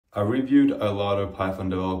I reviewed a lot of Python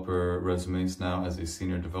developer resumes now as a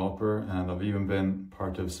senior developer, and I've even been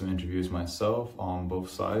part of some interviews myself on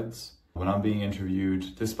both sides. When I'm being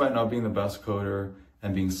interviewed, despite not being the best coder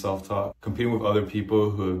and being self-taught, competing with other people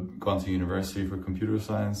who have gone to university for computer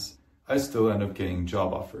science, I still end up getting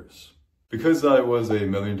job offers. Because I was a $1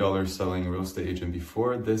 million selling real estate agent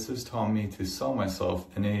before, this has taught me to sell myself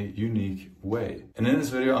in a unique way. And in this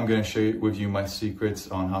video, I'm going to share with you my secrets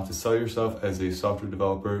on how to sell yourself as a software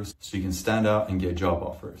developer so you can stand out and get job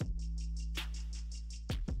offers.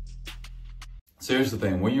 So here's the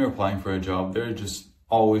thing, when you're applying for a job, there are just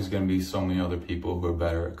always going to be so many other people who are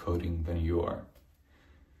better at coding than you are.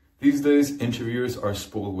 These days, interviewers are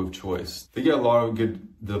spoiled with choice. They get a lot of good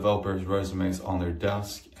developers' resumes on their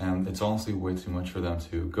desk, and it's honestly way too much for them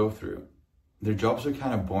to go through. Their jobs are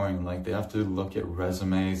kind of boring, like they have to look at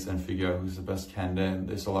resumes and figure out who's the best candidate.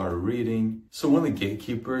 There's a lot of reading. So one of the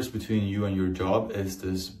gatekeepers between you and your job is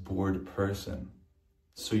this bored person.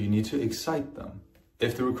 So you need to excite them.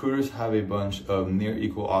 If the recruiters have a bunch of near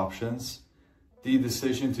equal options, the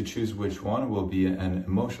decision to choose which one will be an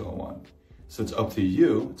emotional one. So it's up to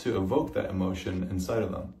you to evoke that emotion inside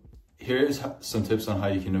of them. Here's some tips on how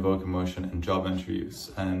you can evoke emotion in job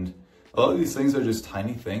interviews. And a lot of these things are just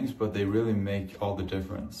tiny things, but they really make all the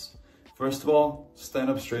difference. First of all, stand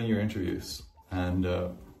up straight in your interviews. And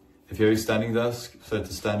if you have a standing desk, set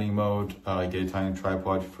to standing mode, get a tiny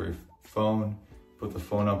tripod for your phone, put the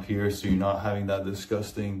phone up here so you're not having that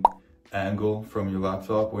disgusting angle from your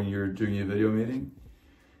laptop when you're doing a video meeting.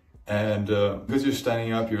 And because you're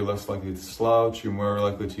standing up, you're less likely to slouch, you're more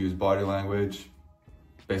likely to use body language,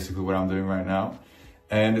 basically what I'm doing right now.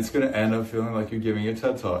 And it's going to end up feeling like you're giving a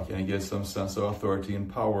TED Talk, and it gives some sense of authority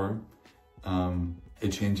and power.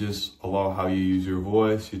 It changes a lot how you use your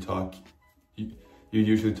voice, you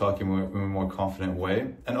usually talk in a more confident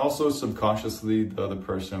way. And also subconsciously, the other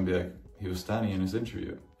person will be like, he was standing in his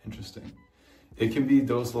interview. Interesting. It can be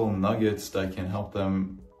those little nuggets that can help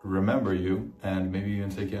them remember you and maybe even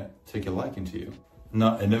take a liking to you.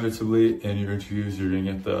 Now, inevitably in your interviews, you're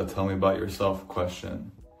gonna get the tell me about yourself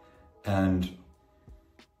question. And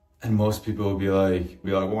most people will be like,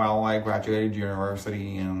 well, I graduated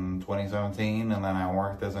university in 2017 and then I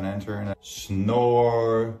worked as an intern.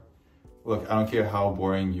 Snore. Look, I don't care how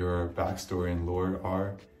boring your backstory and lore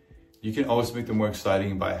are. You can always make them more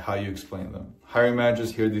exciting by how you explain them. Hiring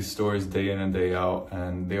managers hear these stories day in and day out,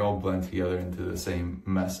 and they all blend together into the same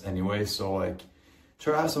mess anyway. So like,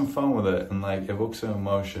 try to have some fun with it and like evoke some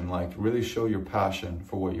emotion, like really show your passion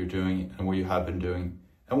for what you're doing and what you have been doing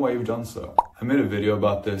and why you've done so. I made a video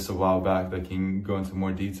about this a while back that can go into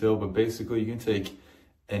more detail, but basically you can take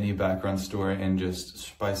any background story and just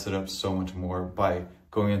spice it up so much more by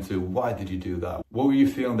going into why did you do that? What were you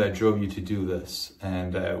feeling that drove you to do this?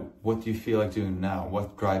 And what do you feel like doing now?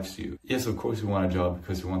 What drives you? Yes, of course you want a job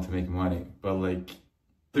because you want to make money, but like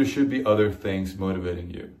there should be other things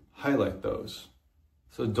motivating you. Highlight those.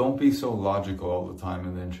 So don't be so logical all the time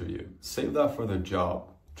in the interview. Save that for the job.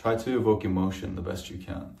 Try to evoke emotion the best you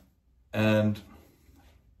can. And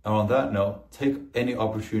on that note, take any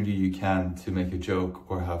opportunity you can to make a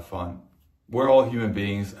joke or have fun. We're all human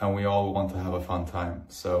beings and we all want to have a fun time.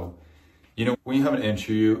 So, when you have an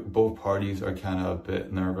interview, both parties are kind of a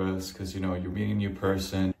bit nervous because, you're meeting a new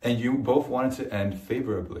person and you both want it to end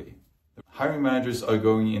favorably. Hiring managers are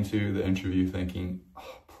going into the interview thinking,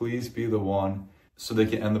 oh, please be the one so they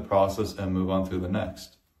can end the process and move on to the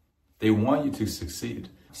next. They want you to succeed.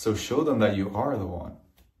 So show them that you are the one.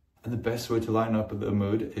 And the best way to lighten up the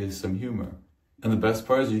mood is some humor. And the best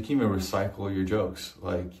part is you can even recycle your jokes.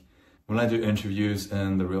 Like, when I do interviews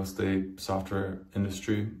in the real estate software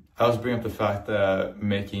industry, I always bring up the fact that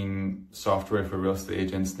making software for real estate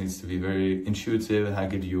agents needs to be very intuitive and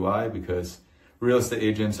have good UI because real estate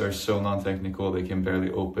agents are so non-technical they can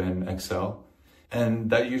barely open Excel. And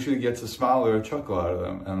that usually gets a smile or a chuckle out of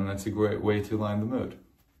them, and that's a great way to lighten the mood.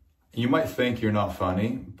 You might think you're not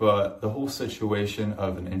funny, but the whole situation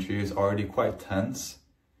of an interview is already quite tense.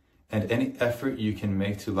 And any effort you can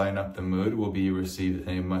make to lighten up the mood will be received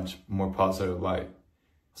in a much more positive light.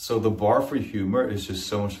 So the bar for humor is just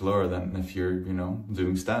so much lower than if you're,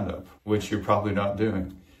 doing stand-up, which you're probably not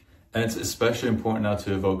doing. And it's especially important now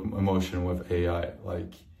to evoke emotion with AI.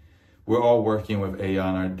 Like, we're all working with AI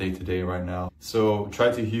on our day-to-day right now. So try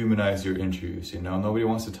to humanize your interviews, Nobody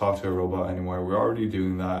wants to talk to a robot anymore. We're already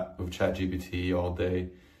doing that with ChatGPT all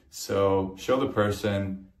day. So show the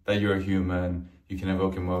person that you're a human, you can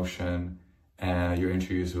evoke emotion, and your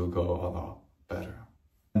interviews will go a lot better.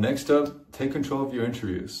 Next up, take control of your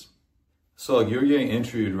interviews. So you're getting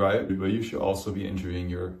interviewed, right? But you should also be interviewing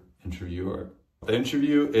your interviewer. The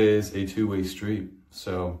interview is a two-way street.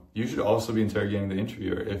 So you should also be interrogating the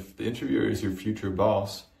interviewer. If the interviewer is your future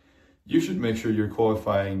boss, you should make sure you're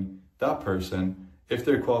qualifying that person if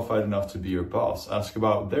they're qualified enough to be your boss. Ask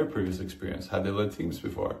about their previous experience. Have they led teams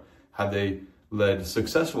before? Have they led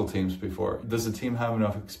successful teams before? Does the team have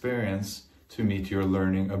enough experience to meet your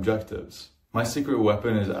learning objectives? My secret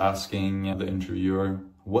weapon is asking the interviewer,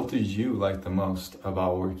 what do you like the most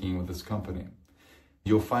about working with this company?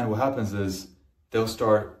 You'll find what happens is they'll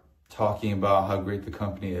start talking about how great the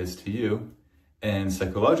company is to you, and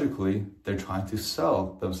psychologically, they're trying to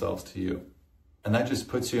sell themselves to you. And that just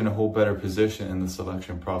puts you in a whole better position in the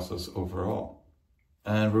selection process overall.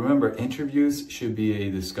 And remember, interviews should be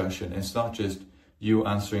a discussion. It's not just you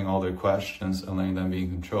answering all their questions and letting them be in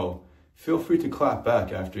control. Feel free to clap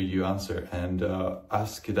back after you answer and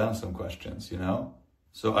ask them some questions, you know?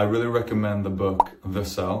 So I really recommend the book The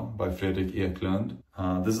Sell by Fredrik Eklund.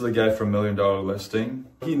 This is a guy from $1 Million Listing.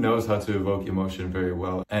 He knows how to evoke emotion very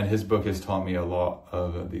well, and his book has taught me a lot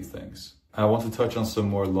of these things. I want to touch on some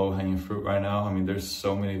more low-hanging fruit right now. I mean, there's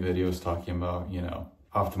so many videos talking about, you know,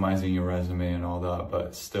 optimizing your resume and all that,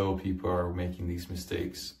 but still people are making these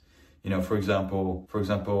mistakes. You know, for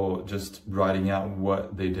example, just writing out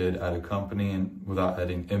what they did at a company and without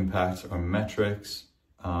adding impacts or metrics.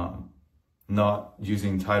 Not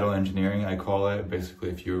using title engineering, I call it. Basically,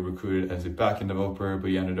 if you were recruited as a backend developer, but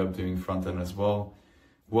you ended up doing front-end as well,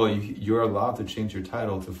 you're allowed to change your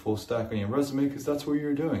title to full stack on your resume because that's what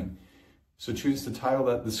you're doing. So choose the title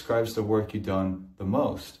that describes the work you've done the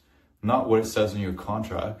most, not what it says in your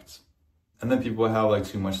contract. And then people have like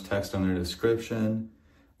too much text on their description,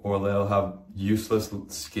 or they'll have useless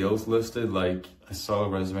skills listed. Like I saw a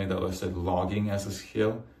resume that listed logging as a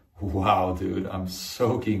skill. Wow, dude, I'm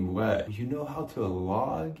soaking wet. You know how to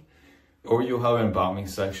log? Or you'll have an about me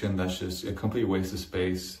section that's just a complete waste of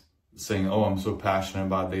space saying, oh, I'm so passionate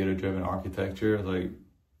about data-driven architecture. Like,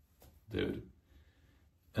 dude.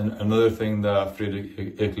 And another thing that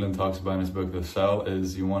Fredrik Eklund talks about in his book, The Sell,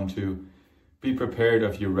 is you want to be prepared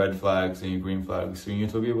of your red flags and your green flags. So you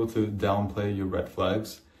need to be able to downplay your red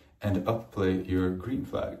flags and upplay your green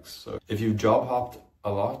flags. So if you've job hopped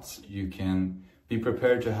a lot, you can be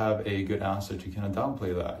prepared to have a good answer to kind of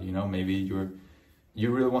downplay that. You know, maybe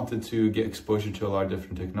you really wanted to get exposure to a lot of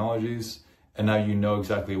different technologies, and now you know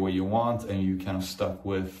exactly what you want, and you kind of stuck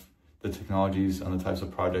with the technologies and the types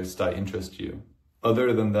of projects that interest you.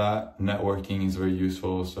 Other than that, networking is very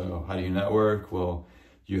useful. So how do you network? Well,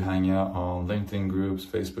 you hang out on LinkedIn groups,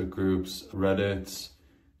 Facebook groups, Reddit,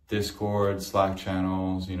 Discord, Slack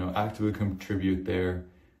channels, you know, actively contribute there.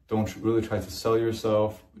 Don't really try to sell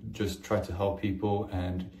yourself, just try to help people,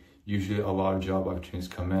 and usually a lot of job opportunities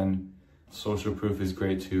come in. Social proof is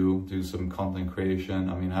great too, do some content creation.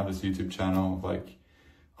 I mean, I have this YouTube channel, like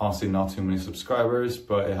honestly not too many subscribers,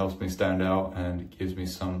 but it helps me stand out and gives me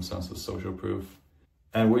some sense of social proof.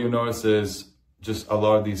 And what you'll notice is just a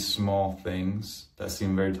lot of these small things that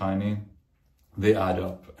seem very tiny, they add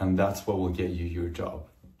up, and that's what will get you your job.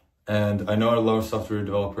 And I know a lot of software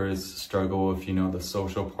developers struggle with, you know, the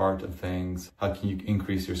social part of things. How can you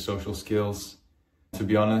increase your social skills? To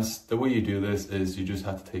be honest, the way you do this is you just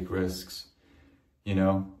have to take risks. You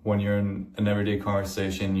know, when you're in an everyday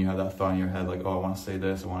conversation, you have that thought in your head like, oh, I want to say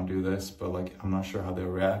this, I want to do this, but like, I'm not sure how they'll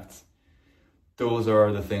react. Those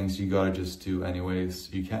are the things you gotta just do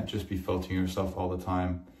anyways. You can't just be filtering yourself all the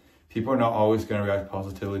time. People are not always gonna react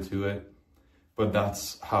positively to it. But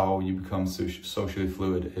that's how you become socially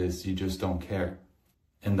fluid, is you just don't care.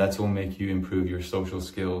 And that's what will make you improve your social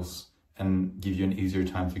skills and give you an easier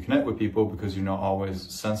time to connect with people because you're not always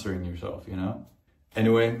censoring yourself, you know?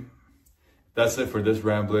 Anyway, that's it for this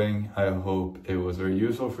rambling. I hope it was very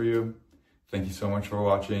useful for you. Thank you so much for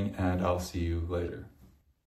watching, and I'll see you later.